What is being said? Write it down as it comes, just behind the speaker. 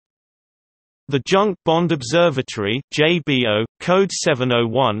The Junk Bond Observatory (JBO), code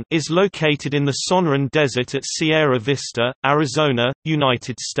 701, is located in the Sonoran Desert at Sierra Vista, Arizona,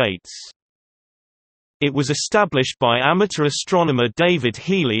 United States. It was established by amateur astronomer David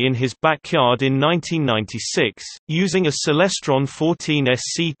Healy in his backyard in 1996, using a Celestron 14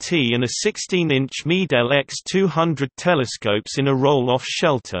 SCT and a 16-inch Meade LX200 telescopes in a roll-off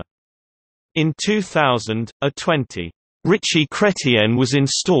shelter. In 2000, a 20 Ritchie Chrétien was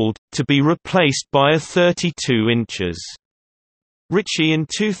installed, to be replaced by a 32 inches Ritchie in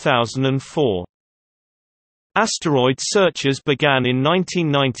 2004. Asteroid searches began in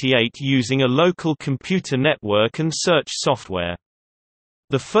 1998 using a local computer network and search software.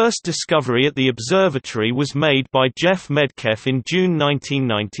 The first discovery at the observatory was made by Jeff Medkeff in June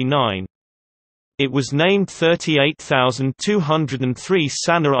 1999. It was named 38203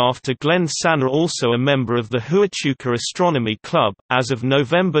 Sanna after Glenn Sanna, also a member of the Huachuca Astronomy Club. As of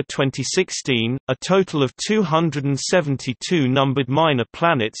November 2016, a total of 272 numbered minor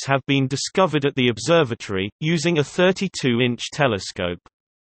planets have been discovered at the observatory, using a 32-inch telescope.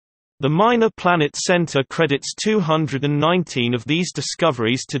 The Minor Planet Center credits 219 of these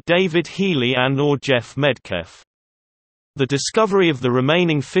discoveries to David Healy and/or Jeff Medkeff. The discovery of the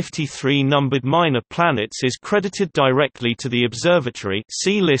remaining 53 numbered minor planets is credited directly to the observatory,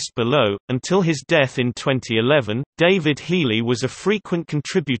 see list below. Until his death in 2011, David Healy was a frequent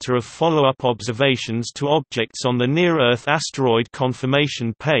contributor of follow-up observations to objects on the Near-Earth Asteroid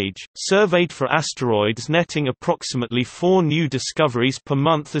Confirmation page, surveyed for asteroids, netting approximately 4 new discoveries per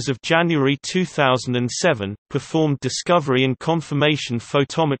month as of January 2007, performed discovery and confirmation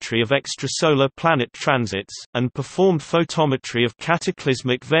photometry of extrasolar planet transits, and performed photometry of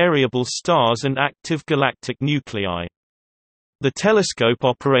cataclysmic variable stars and active galactic nuclei. The telescope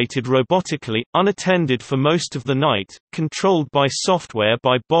operated robotically, unattended for most of the night, controlled by software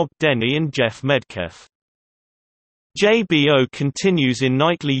by Bob Denny and Jeff Medkeff. JBO continues in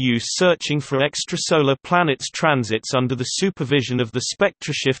nightly use, searching for extrasolar planets transits under the supervision of the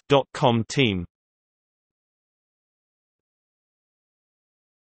SpectraShift.com team.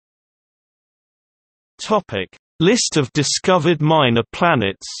 List of discovered minor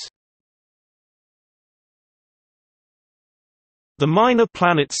planets. The Minor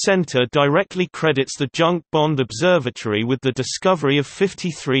Planet Center directly credits the Junk Bond Observatory with the discovery of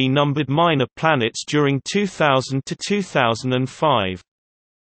 53 numbered minor planets during 2000 to 2005.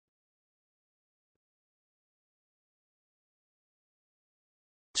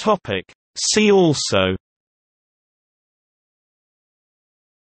 See also: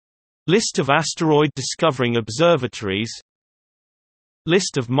 List of asteroid discovering observatories,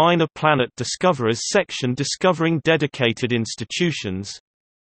 List of minor planet discoverers section discovering dedicated institutions,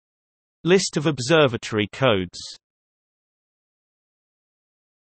 List of observatory codes.